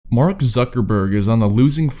Mark Zuckerberg is on the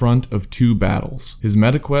losing front of two battles, his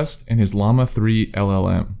Meta Quest and his Llama 3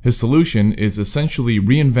 LLM. His solution is essentially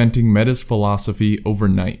reinventing Meta's philosophy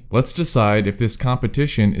overnight. Let's decide if this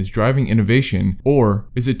competition is driving innovation or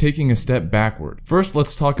is it taking a step backward. First,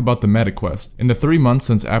 let's talk about the Meta Quest. In the 3 months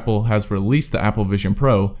since Apple has released the Apple Vision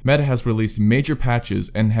Pro, Meta has released major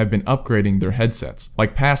patches and have been upgrading their headsets,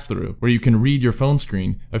 like passthrough, where you can read your phone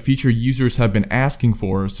screen, a feature users have been asking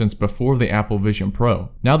for since before the Apple Vision Pro.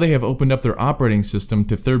 Now they have opened up their operating system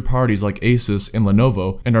to third parties like Asus and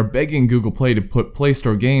Lenovo and are begging Google Play to put Play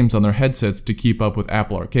Store games on their headsets to keep up with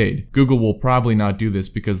Apple Arcade. Google will probably not do this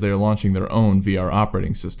because they are launching their own VR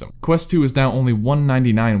operating system. Quest 2 is now only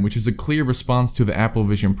 $199, which is a clear response to the Apple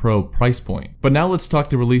Vision Pro price point. But now let's talk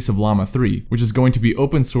the release of Llama 3, which is going to be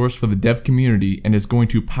open source for the dev community and is going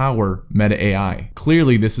to power Meta AI.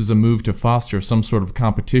 Clearly, this is a move to foster some sort of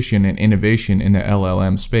competition and innovation in the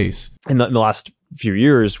LLM space. In the last few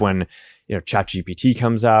years, when ChatGPT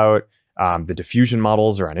comes out, the diffusion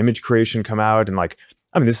models around image creation come out,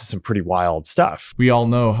 and this is some pretty wild stuff. We all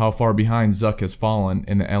know how far behind Zuck has fallen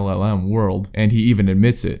in the LLM world, and he even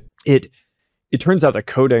admits it. It turns out that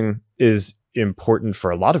coding is important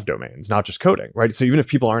for a lot of domains, not just coding, right? So even if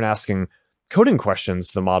people aren't asking coding questions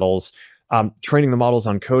to the models, training the models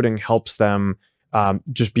on coding helps them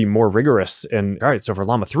just be more rigorous. And all right, so for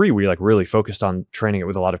Llama 3, we really focused on training it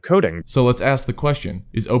with a lot of coding. So let's ask the question,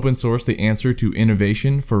 is open source the answer to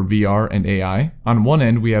innovation for VR and AI? On one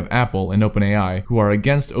end, we have Apple and OpenAI, who are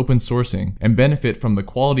against open sourcing and benefit from the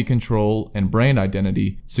quality control and brand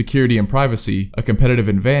identity, security and privacy, a competitive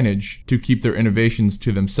advantage to keep their innovations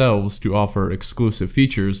to themselves to offer exclusive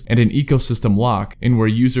features, and an ecosystem lock in where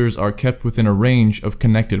users are kept within a range of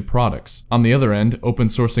connected products. On the other end, open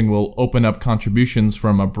sourcing will open up contributions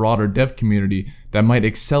from a broader dev community that might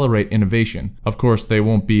accelerate innovation. Of course, they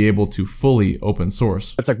won't be able to fully open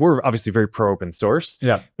source. It's we're obviously very pro open source,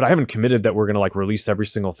 yeah, but I haven't committed that we're going to release every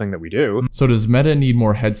single thing that we do. So does Meta need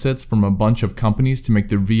more headsets from a bunch of companies to make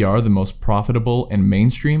their VR the most profitable and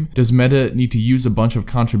mainstream? Does Meta need to use a bunch of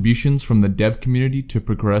contributions from the dev community to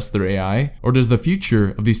progress their AI? Or does the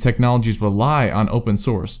future of these technologies rely on open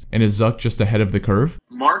source? And is Zuck just ahead of the curve?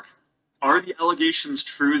 Mark, are the allegations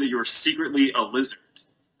true that you're secretly a lizard?